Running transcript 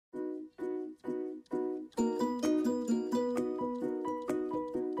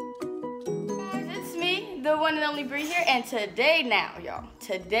the one and only Bree here, and today now, y'all,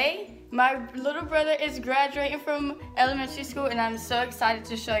 today my little brother is graduating from elementary school, and I'm so excited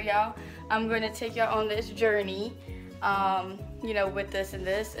to show y'all. I'm going to take y'all on this journey, you know, with this and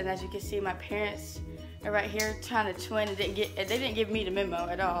this, and as you can see, my parents are right here trying to twin. They didn't give me the memo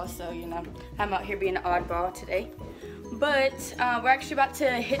at all, so, you know, I'm out here being an oddball today. But we're actually about to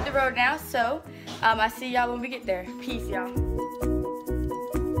hit the road now, so I see y'all when we get there. Peace, y'all.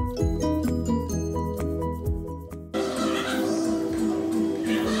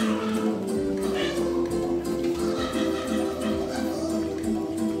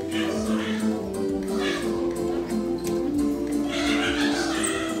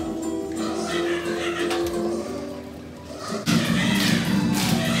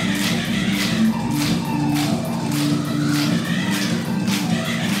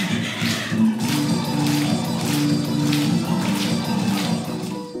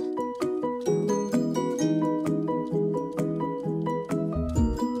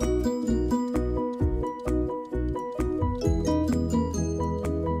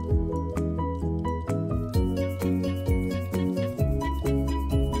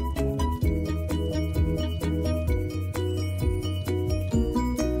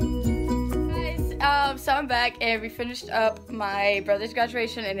 So I'm back, and we finished up my brother's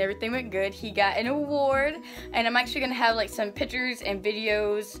graduation and everything went good. He got an award, and I'm actually gonna have like some pictures and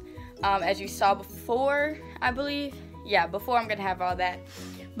videos as you saw before, I believe. Yeah, before, I'm gonna have all that.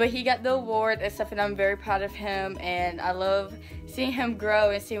 But he got the award and stuff, and I'm very proud of him, and I love seeing him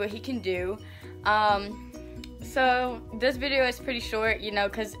grow and see what he can do. So this video is pretty short, you know,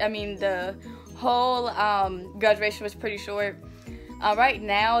 because I mean the whole graduation was pretty short. Right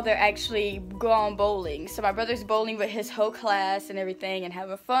now, they're actually going bowling. So my brother's bowling with his whole class and everything and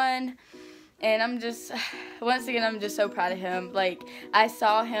having fun. And I'm just, once again, I'm just so proud of him. Like, I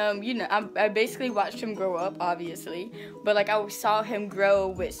saw him, you know, I basically watched him grow up, obviously. But, like, I saw him grow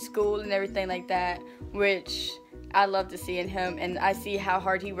with school and everything like that, which I love to see in him. And I see how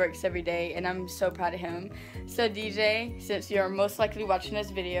hard he works every day, and I'm so proud of him. So, DJ, since you're most likely watching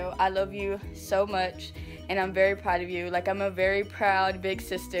this video, I love you so much. And I'm very proud of you. Like, I'm a very proud big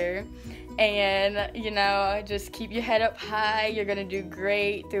sister. And, you know, just keep your head up high. You're going to do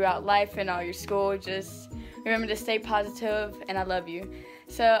great throughout life and all your school. Just remember to stay positive, and I love you.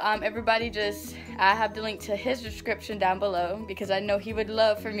 So, everybody just, I have the link to his description down below, because I know he would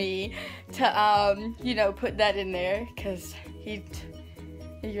love for me to, you know, put that in there, because you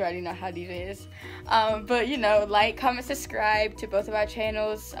already know how DJ is. But, you know, like, comment, subscribe to both of our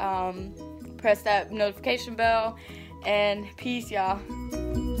channels. Press that notification bell, and peace, y'all.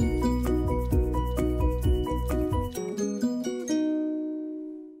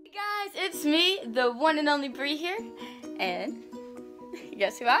 Hey guys, it's me, the one and only Bree here, and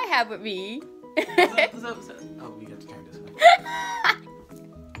guess who I have with me? What's up? Oh, we got to turn this way.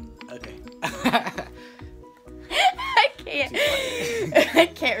 Okay. I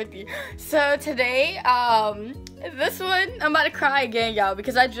can't with you. So today, this one, I'm about to cry again, y'all,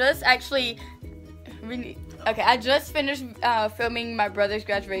 because I just actually I just finished filming my brother's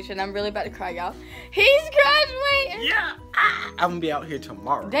graduation. I'm really about to cry, y'all. He's graduating! Yeah! I'm gonna be out here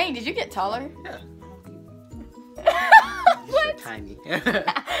tomorrow. Dang, did you get taller? Yeah. What? So tiny.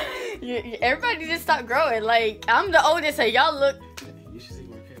 Everybody just stopped growing. Like, I'm the oldest, so y'all look... You should see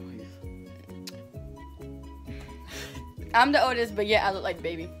my family. I'm the oldest, but yeah, I look like a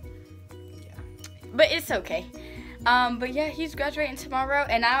baby. Yeah. But it's okay. But yeah, he's graduating tomorrow,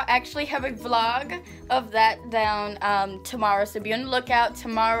 and I'll actually have a vlog of that down tomorrow, so be on the lookout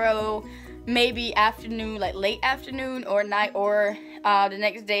tomorrow, maybe afternoon, like late afternoon or night, or the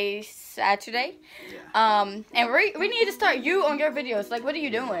next day, Saturday. Yeah. And we need to start you on your videos. Like, what are you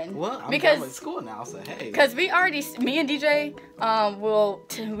doing? Well, I'm done with school now, so hey. Because we already, me and DJ,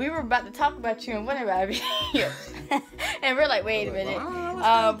 we were about to talk about you in one of our videos. And we're like, wait a minute.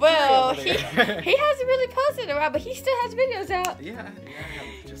 Well, he hasn't really posted around, but he still has videos out. Yeah,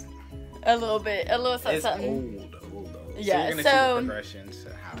 just a little something. It's something. Old. Yeah, so you're gonna see the progressions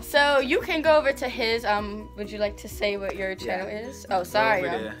to how. So you can go over to his. Would you like to say what your channel is? Oh, sorry. Go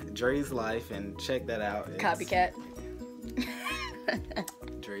over to Dre's Life and check that out. It's Copycat.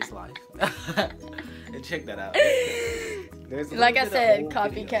 Dre's Life. And check that out. Like I said,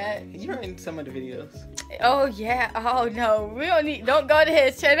 copycat. You're in some of the videos. Oh yeah. Oh no. Don't go to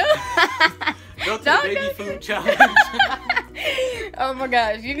his channel. Go to the baby food challenge. Oh my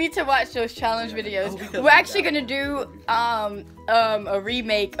gosh, you need to watch those challenge videos. We're actually gonna do a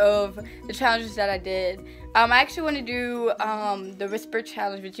remake of the challenges that I did. I actually want to do the whisper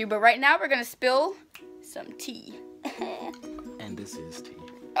challenge with you, but right now we're gonna spill some tea. And this is tea.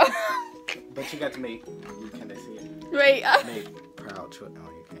 But you got to make. Can they see it? Wait. Make proud choice. Oh,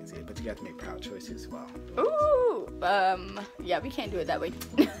 you can't see it, but you got to make proud choices as well. Ooh. Yeah, we can't do it that way.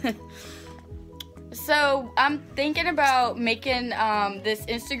 So I'm thinking about making this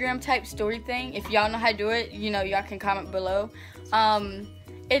Instagram type story thing. If y'all know how to do it, you know, y'all can comment below.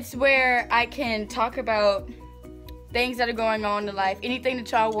 It's where I can talk about things that are going on in life, anything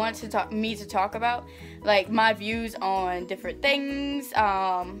that y'all want me to talk about, like my views on different things.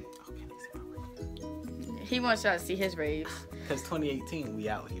 He wants y'all to see his raves. Because 2018, we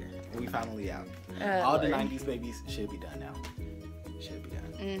out here. We finally out. All Lord. the 90s babies should be done now. Should be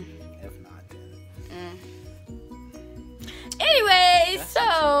done. If not, then. Anyway, That's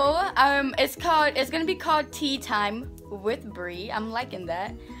so it's gonna be called Tea Time with Bree. I'm liking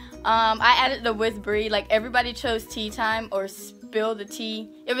that. I added the with Bree. Like everybody chose tea time or spill the tea.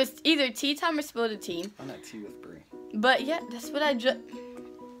 It was either tea time or spill the tea. I'm not tea with Bree. But yeah, that's what I just.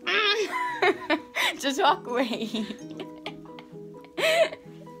 Just walk away.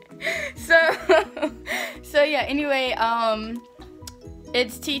 So yeah. Anyway,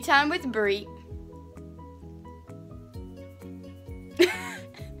 it's tea time with Bree.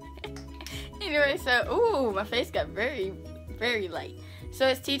 Anyway, so ooh, my face got very, very light. So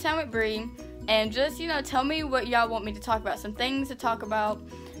it's tea time with Bree, and just tell me what y'all want me to talk about, some things to talk about,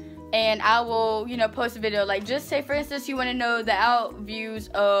 and I will post a video. Like just say for instance you want to know the out views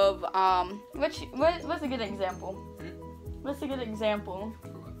of what's a good example? What's a good example?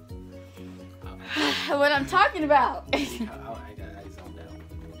 What I'm talking about. I zoned out.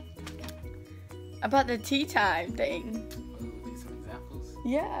 About the tea time thing. These some examples.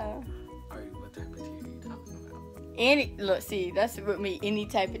 Yeah. What type of tea are you talking about? Look, see, that's with me. Any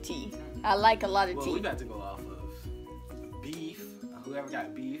type of tea. I like a lot of Well, tea. we got to go off of beef. Whoever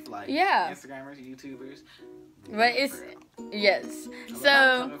got beef, like Yeah. Instagrammers, YouTubers. But it's yes. I'm So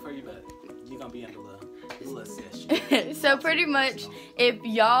coming for you, but you're gonna be in the little session. so pretty much, if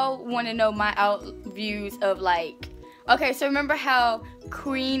y'all want to know my out views of like, okay, so remember how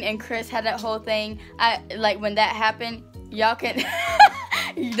Queen and Chris had that whole thing? When that happened, y'all can.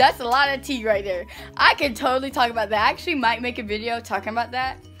 That's a lot of tea right there. I could totally talk about that. I actually might make a video talking about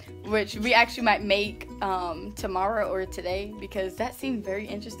that, which we actually might make tomorrow or today because that seemed very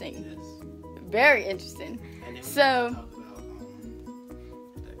interesting. Yes. Very interesting. And then we So. talk about,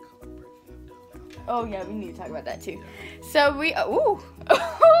 that color breaking up. Oh yeah, we need to talk about that too. So we hold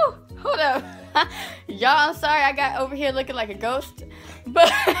up. Y'all, I'm sorry I got over here looking like a ghost.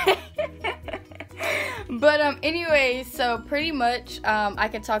 But anyway, so pretty much I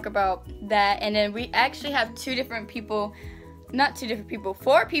can talk about that, and then we actually have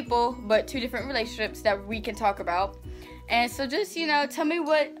four people, but two different relationships that we can talk about. And so just, tell me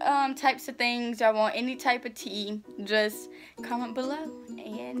what types of things I want, any type of tea, just comment below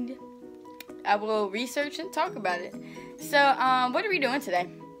and I will research and talk about it. So, what are we doing today?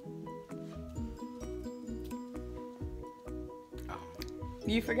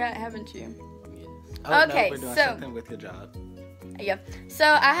 You forgot, haven't you? Yes. Oh, Okay, no, we're doing so- something with your job. Yeah. So,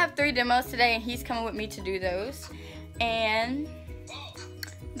 I have 3 demos today, and he's coming with me to do those. And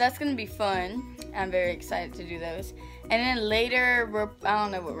that's going to be fun. I'm very excited to do those. And then later, I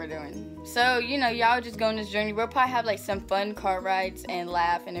don't know what we're doing. So, y'all just go on this journey. We'll probably have, like, some fun car rides and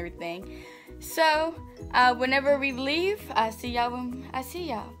laugh and everything. So, whenever we leave, I see y'all when I see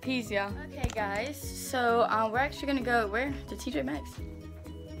y'all. Peace, y'all. Okay, guys. So, we're actually going to go, where? To TJ Maxx.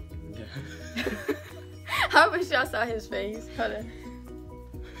 Yeah. I wish y'all saw his face. Hold on.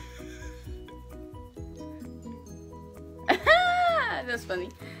 That's funny.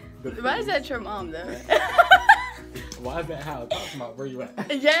 Why is that your mom, though? Why is that how? Talking about where you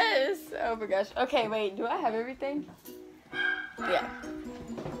at? Yes. Oh my gosh. Okay, wait. Do I have everything? Yeah.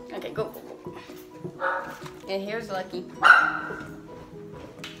 Okay, go. And here's Lucky.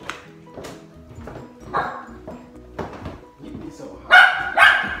 You be so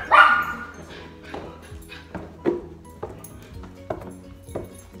hot.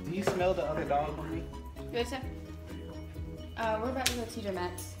 Do you smell the other dog on me? Good, sir? We're about to go to TJ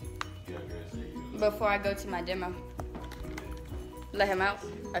Maxx. Before I go to my demo. Let him out?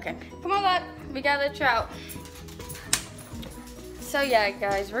 Okay. Come on, Luck. We gotta let you out. So yeah,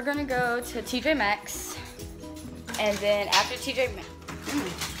 guys, we're gonna go to TJ Maxx. And then after TJ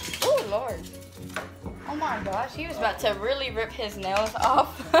Maxx. Oh, Lord. Oh my gosh, he was about to really rip his nails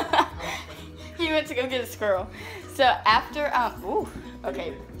off. He went to go get a squirrel. So after,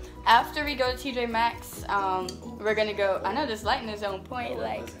 okay. After we go to TJ Maxx, we're gonna go. I know this lighting is on point.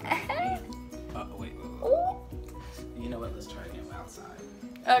 Like, wait. You know what? Let's try again outside.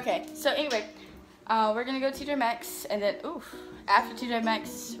 okay. So anyway, We're gonna go to TJ Maxx, and then after TJ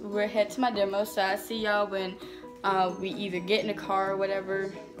Maxx, we're head to my demo. So I see y'all when we either get in the car or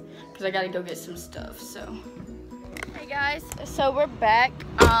whatever, cause I gotta go get some stuff. So, hey guys, so we're back.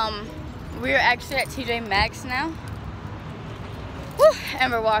 We're actually at TJ Maxx now. Woo,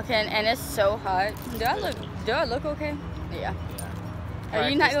 and we're walking, and it's so hot. Do I look okay? Yeah. Are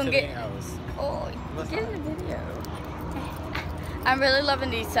you not gonna get? Oh, get in the video. I'm really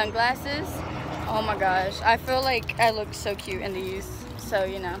loving these sunglasses. Oh my gosh, I feel like I look so cute in these. So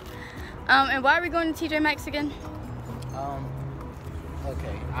you know. And why are we going to TJ Maxx again?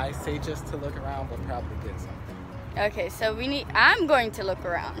 Okay, I say just to look around, but probably get something. Okay, so I'm going to look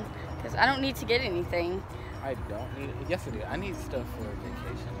around because I don't need to get anything. I don't need it. Yes, I do. I need stuff for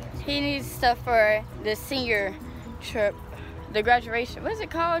vacation. He needs stuff for the senior trip, the graduation. What is it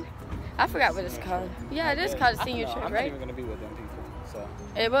called? I forgot what it's called. Yeah, it is called a senior trip, I'm right? not even gonna be with them people, so.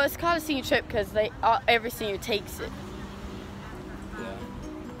 Well, it's called a senior trip because every senior takes it. Yeah.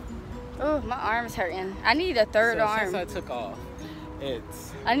 Oh, my arm's hurting. I need a third arm. Since I took off,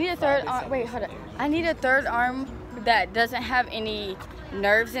 I need a third arm. Wait, hold on. I need a third arm that doesn't have any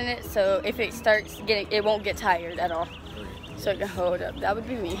nerves in it, so if it starts getting, it won't get tired at all. So it can hold up. That would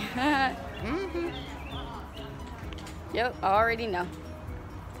be me. Yep, I already know.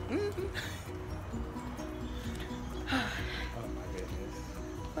 Oh my goodness.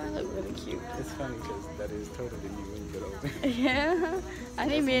 I look really cute. It's funny because that is totally you when you get older. Yeah, I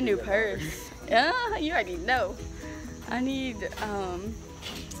need me a new purse. Yeah, you already know. I need, I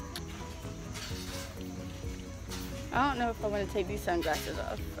don't know if I want to take these sunglasses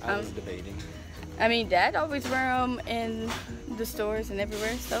off. I was debating. I mean, Dad always wear them in the stores and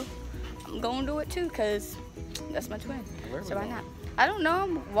everywhere, so I'm going to do it too, because that's my twin. So why not? I don't know,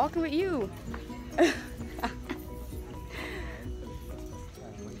 I'm walking with you.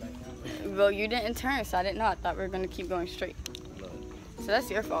 Well, you didn't turn, so I didn't know. I thought we were going to keep going straight. Look, So that's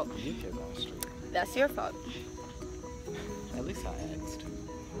your fault. you kept going straight. That's your fault. At least I asked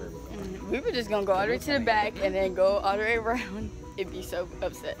where we're going. We were just going to go all the way to the back and then go all the way around. It'd be so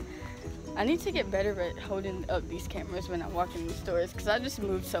upset. I need to get better at holding up these cameras when I'm walking in the stores because I just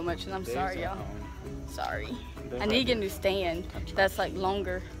moved so much and I'm sorry, y'all. Sorry. I need to get a new stand that's like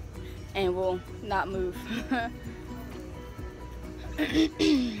longer and will not move.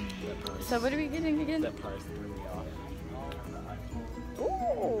 So what are we getting again? That purse threw me off.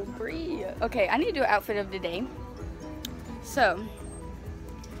 Ooh, Bree. Okay, I need to do an outfit of the day. So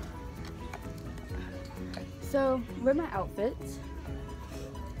with my outfits,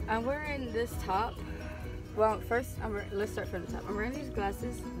 I'm wearing this top. Well, first, let's start from the top. I'm wearing these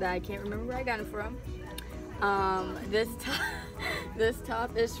glasses that I can't remember where I got them from. This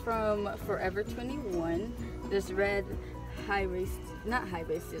top is from Forever 21. This red this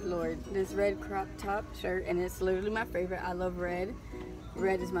red crop top shirt, and it's literally my favorite. I love red.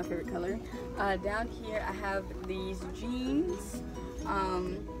 Red is my favorite color. Down here I have these jeans.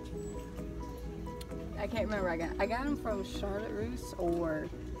 I can't remember where I got them from Charlotte Russe or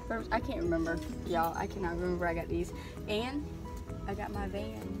I can't remember, y'all. I cannot remember where I got these. And I got my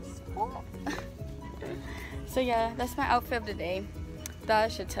Vans. Oh. So yeah, that's my outfit of the day. Thought I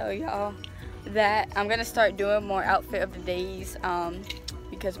should tell y'all that I'm gonna start doing more outfit of the days,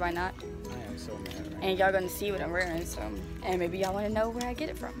 because why not? I am so mad right And y'all gonna see what I'm wearing, so, and maybe y'all wanna know where I get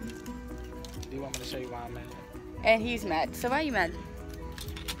it from. Do you want me to show you why I'm mad? And he's mad. So why are you mad?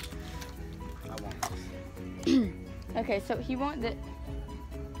 I want this. Okay, so he wanted.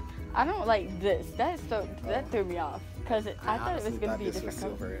 I don't like this. That threw me off because I thought it was gonna be a different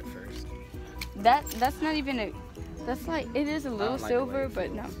color. Silver at first. That's not even a. That's like it is a little silver,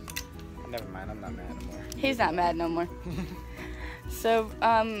 but no. Never mind. I'm not mad anymore. He's not mad no more. So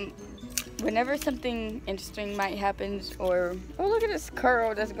whenever something interesting might happen, or oh look at this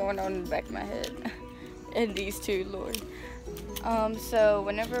curl that's going on in the back of my head, and these two, Lord. So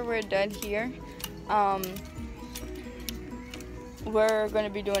whenever we're done here, we're going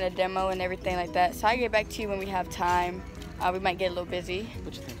to be doing a demo and everything like that. So I'll get back to you when we have time. We might get a little busy.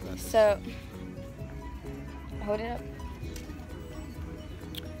 What you think about this? So, hold it up.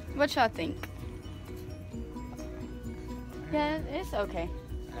 What y'all think? Yeah, it's okay.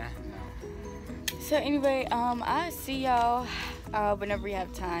 No. So anyway, I'll see y'all whenever we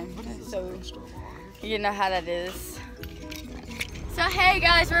have time. So, you know how that is. So hey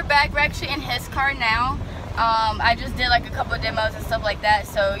guys, we're back. We're actually in his car now. I just did like a couple of demos and stuff like that,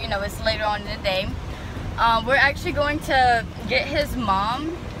 so you know it's later on in the day. We're actually going to get his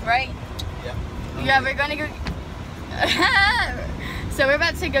mom, right? Yeah. Yeah, we're gonna go. So we're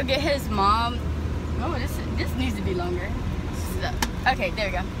about to go get his mom. Oh, this needs to be longer. So, okay, there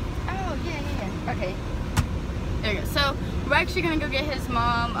we go. Oh yeah. Okay. There you go. So we're actually gonna go get his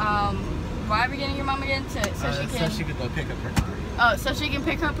mom. Why are we getting your mom again? So she could go pick up her car. Oh, so she can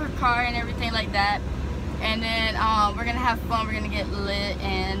pick up her car and everything like that. And then we're gonna have fun. We're gonna get lit,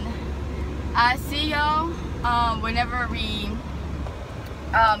 and I see y'all whenever we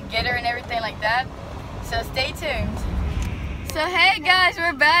get her and everything like that. So stay tuned. So hey guys,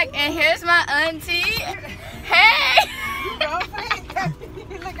 we're back, and here's my auntie. Hey.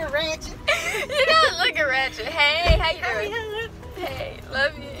 You looking ratchet. You don't look ratchet. Hey, how you doing? Hey,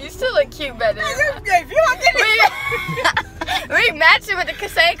 love you. You still look cute better. We match it with the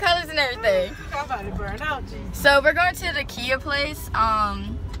same colors and everything. I'm about to burn out, G. So we're going to the Kia place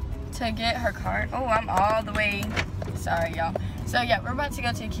to get her car. Oh, I'm all the way. Sorry, y'all. So yeah, we're about to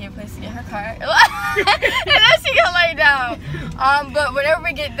go to the Kia place to get her car. And then she gonna lay down. But whenever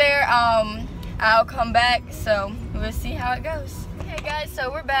we get there, I'll come back. So we'll see how it goes. Okay, guys. So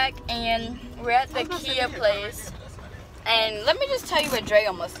we're back and we're at the Kia place. And let me just tell you what Dre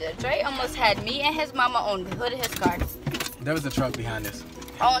almost did. Dre almost had me and his mama on the hood of his car. There was a truck behind us.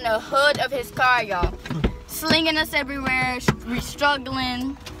 On the hood of his car, y'all. Slinging us everywhere. We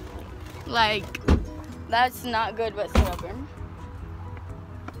struggling. Like, that's not good whatsoever.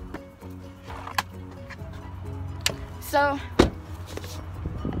 So,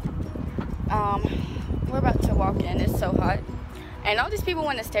 we're about to walk in. It's so hot. And all these people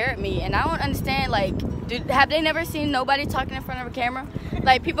want to stare at me. And I don't understand, like, have they never seen nobody talking in front of a camera?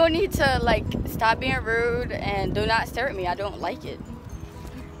 Like, people need to, like, stop being rude and do not stare at me. I don't like it.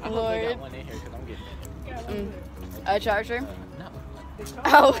 I hope they got one in here because I'm getting it. A charger? No.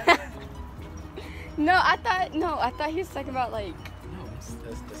 Oh. No, I thought he was talking about, like... No, it's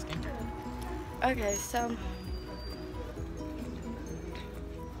the skinner. Okay, so...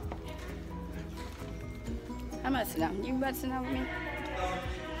 I'm about to sit down. You about to sit down with me?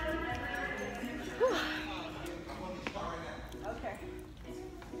 Okay.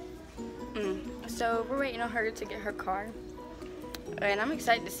 So we're waiting on her to get her car. And I'm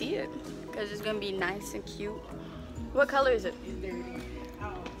excited to see it. Because it's going to be nice and cute. What color is it?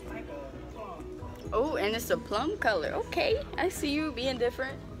 Like a plum. Oh, and it's a plum color. Okay, I see you being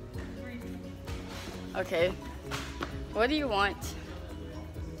different. Okay. What do you want?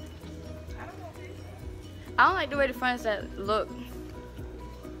 I don't like the way the fronts that look.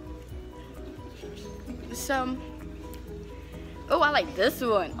 So, oh, I like this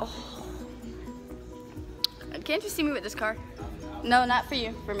one. Oh, can't you see me with this car? No, not for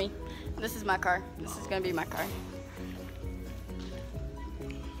you, for me. This is my car. This is gonna be my car.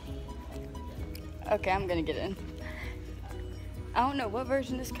 Okay, I'm gonna get in. I don't know what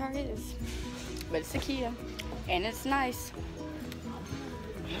version this car is, but it's a Kia, and it's nice.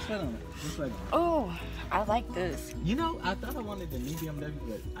 Just wait on it. Just wait on it. Oh, I like this. You know, I thought I wanted the new BMW,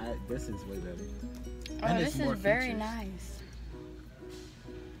 but this is way better. Oh, And this it's more is very features. nice.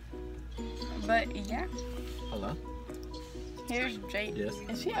 But yeah, Hello? here's Jade. Yes.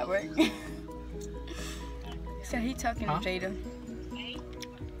 Is she at work? So he talking Huh? to Jada.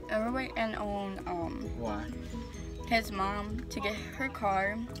 And we're waiting on Why? his mom to get her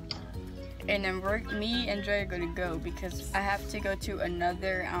car, and then me and Dre are gonna go because I have to go to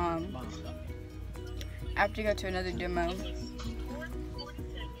another demo.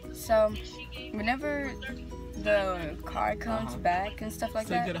 So whenever the car comes back and stuff like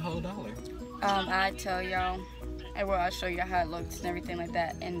So you that, get a whole $1. I tell y'all, and well, I'll show you how it looks and everything like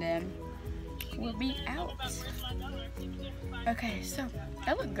that, and then we'll be out. Okay, so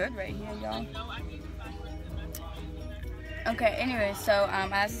that look good right here, y'all. Okay, anyway, so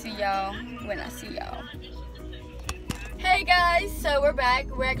I see y'all when I see y'all. Hey guys, so we're back.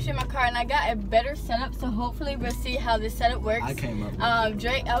 We're actually in my car, and I got a better setup, so hopefully we'll see how this setup works. I came up with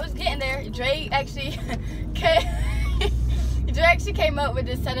Dre, I was getting there. Dre actually came up with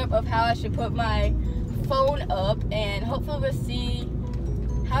this setup of how I should put my phone up, and hopefully we'll see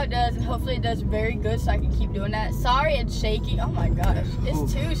how it does, and hopefully it does very good so I can keep doing that. Sorry it's shaky. Oh my gosh,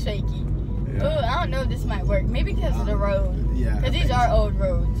 it's too shaky. Yeah. Ooh, I don't know if this might work. Maybe because of the road. Yeah. Because these are old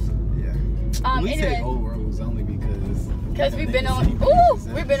roads. Yeah. We Anyway, say old roads only because we've been on.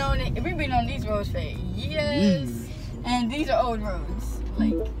 We've been on these roads for years, and these are old roads.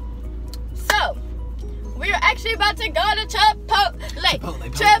 Like, so we are actually about to go to Chipotle.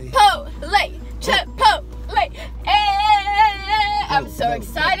 I'm so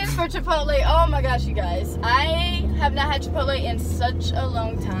excited for Chipotle. Oh my gosh, you guys! I have not had Chipotle in such a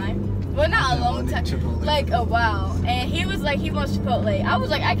long time. Well, not a long time, like a while. And he was like, he wants Chipotle. I was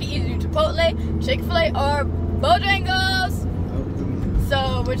like, I can either do Chipotle, Chick-fil-A, or Bojangles.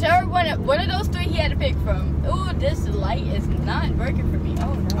 So whichever one of those three he had to pick from. Ooh, this light is not working for me.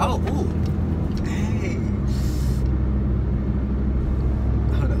 Oh no. Oh, ooh.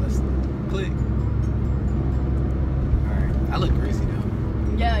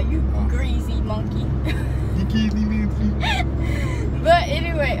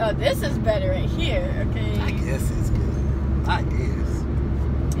 Okay, oh, this is better right here, okay? I guess it's good. I guess.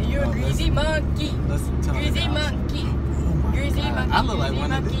 You a Oh, greasy monkey. Let's tell me Greasy now. monkey. Oh my Greasy God. monkey. I look like greasy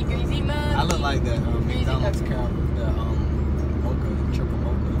one of monkey, the. greasy monkey. I look like the McDonald's okay. cow, the mocha, triple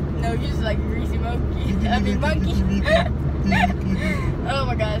mocha. No, you just like a greasy monkey. I mean monkey. Oh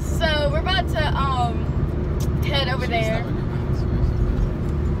my gosh. So we're about to head over there.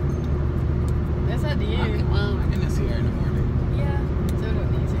 That's up to you. Well, we're gonna see her in the morning. Yeah. So we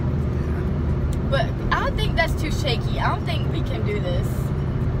don't need to. Yeah. But I don't think that's too shaky. I don't think we can do this.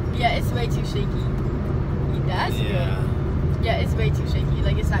 Yeah, it's way too shaky. That's good. Yeah, it's way too shaky.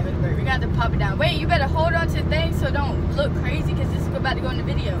 Like, it's not gonna work. We got to pop it down. Wait, you better hold on to the thing so don't look crazy because this is about to go in the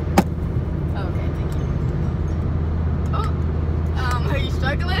video. Oh, okay, thank you. Oh, are you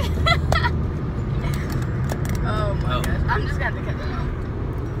struggling? Oh my gosh. I'm just gonna have to cut that off.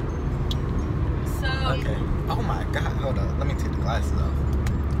 So. Okay. Oh my God. Hold on. Let me take the glasses off.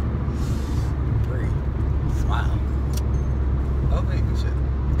 Breathe. Smile. Oh wait, good shit.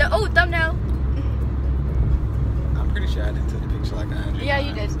 Thumbnail. I'm pretty sure I didn't take the picture like 100 Yeah,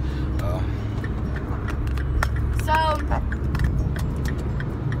 you times. did. Oh. So.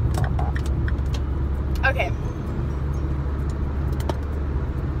 Okay.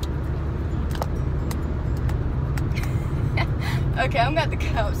 Okay, I'm gonna have to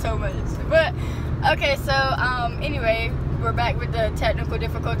cut out so much. But okay, so anyway, we're back with the technical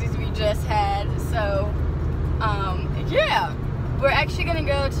difficulties we just had. So yeah, we're actually gonna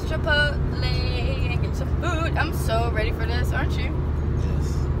go to Chipotle and get some food. I'm so ready for this, aren't you?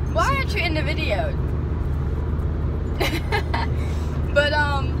 Yes. Why aren't you in the video? But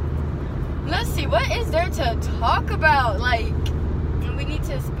let's see, what is there to talk about? Like, we need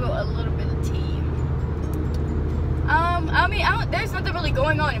to spill a little bit of tea. I mean, there's nothing really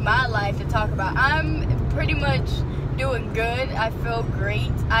going on in my life to talk about. I'm pretty much doing good. I feel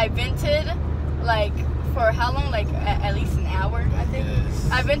great. I vented, like, for how long? Like, at least an hour, I think. Yes.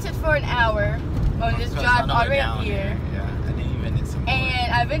 I vented for an hour on this Because drive I know all the way down up here. Yeah, and then you vented some more.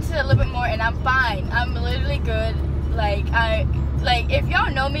 And I vented a little bit more, and I'm fine. I'm literally good. Like, if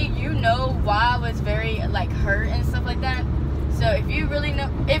y'all know me, you know why I was very, like, hurt and stuff like that. So if you really know,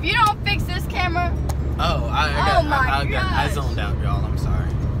 if you don't fix this camera. Oh, I zoned out, y'all. I'm sorry.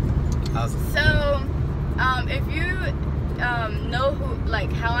 So, if you know who,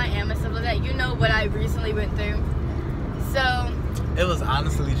 like, how I am and stuff like that, you know what I recently went through. So. It was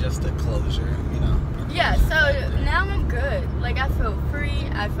honestly just a closure, you know. Yeah. So now I'm good. Like, I feel free.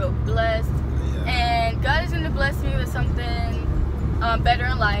 I feel blessed. Yeah. And God is gonna bless me with something better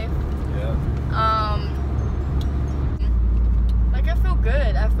in life. Yeah. Like, I feel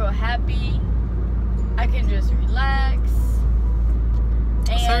good. I feel happy. I can just relax.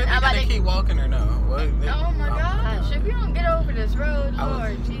 And So are they I'm about gonna to keep walking or no? What, Oh my gosh! If you don't get over this road, I was-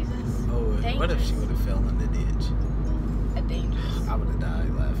 Lord Jesus. Oh, what if she Dangerous. would have fell in the ditch? Dangerous. I would have died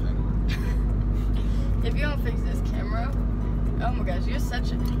laughing. If you don't fix this camera, oh my gosh, you're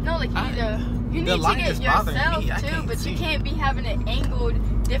such a no. Like, you need the to light get is bothering yourself me. I too, can't but see. you can't be having it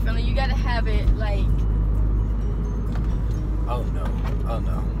angled differently. You gotta have it like. Oh no. Oh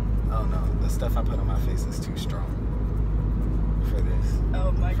no. Oh no. The stuff I put on my face is too strong for this.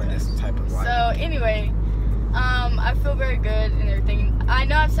 Oh my For gosh. this type of light. So anyway, I feel very good and everything. I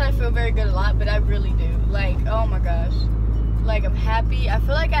know I've said I feel very good a lot, but I really do. Like, oh my gosh. Like, I'm happy. I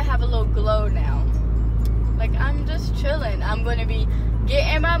feel like I have a little glow now. Like, I'm just chilling. I'm going to be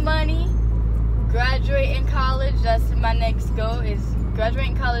getting my money, graduating college. That's my next goal, is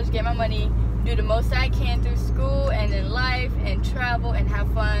graduating college, get my money, do the most I can through school and in life, and travel and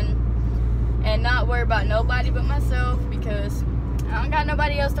have fun, and not worry about nobody but myself, because I don't got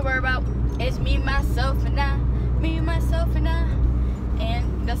nobody else to worry about. It's me, myself, and I. Me, myself, and I.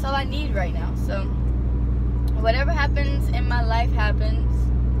 And that's all I need right now. So whatever happens in my life happens.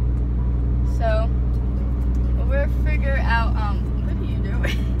 So we'll figure out, what are you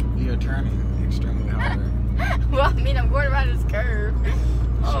doing? You're turning extremely hard. Well, I mean, I'm going around this curve.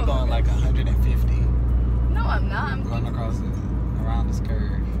 She's going like 150. No, I'm not. I'm going around this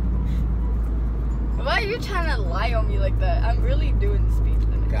curve. Why are you trying to lie on me like that? I'm really doing the speed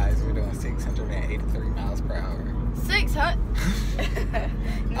limit. Guys, we're doing 683 miles per hour. 600. I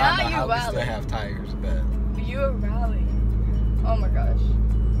Now don't know you how we still rally. have tires, but You're rally. Oh my gosh.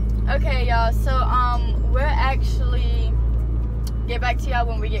 Okay, y'all. So we're actually get back to y'all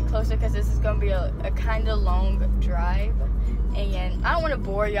when we get closer, because this is gonna be a kind of long drive, and I don't want to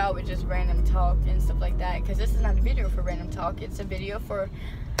bore y'all with just random talk and stuff like that, because this is not a video for random talk. It's a video for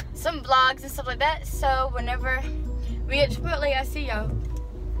some vlogs and stuff like that. So whenever we get Chipotle, I see y'all.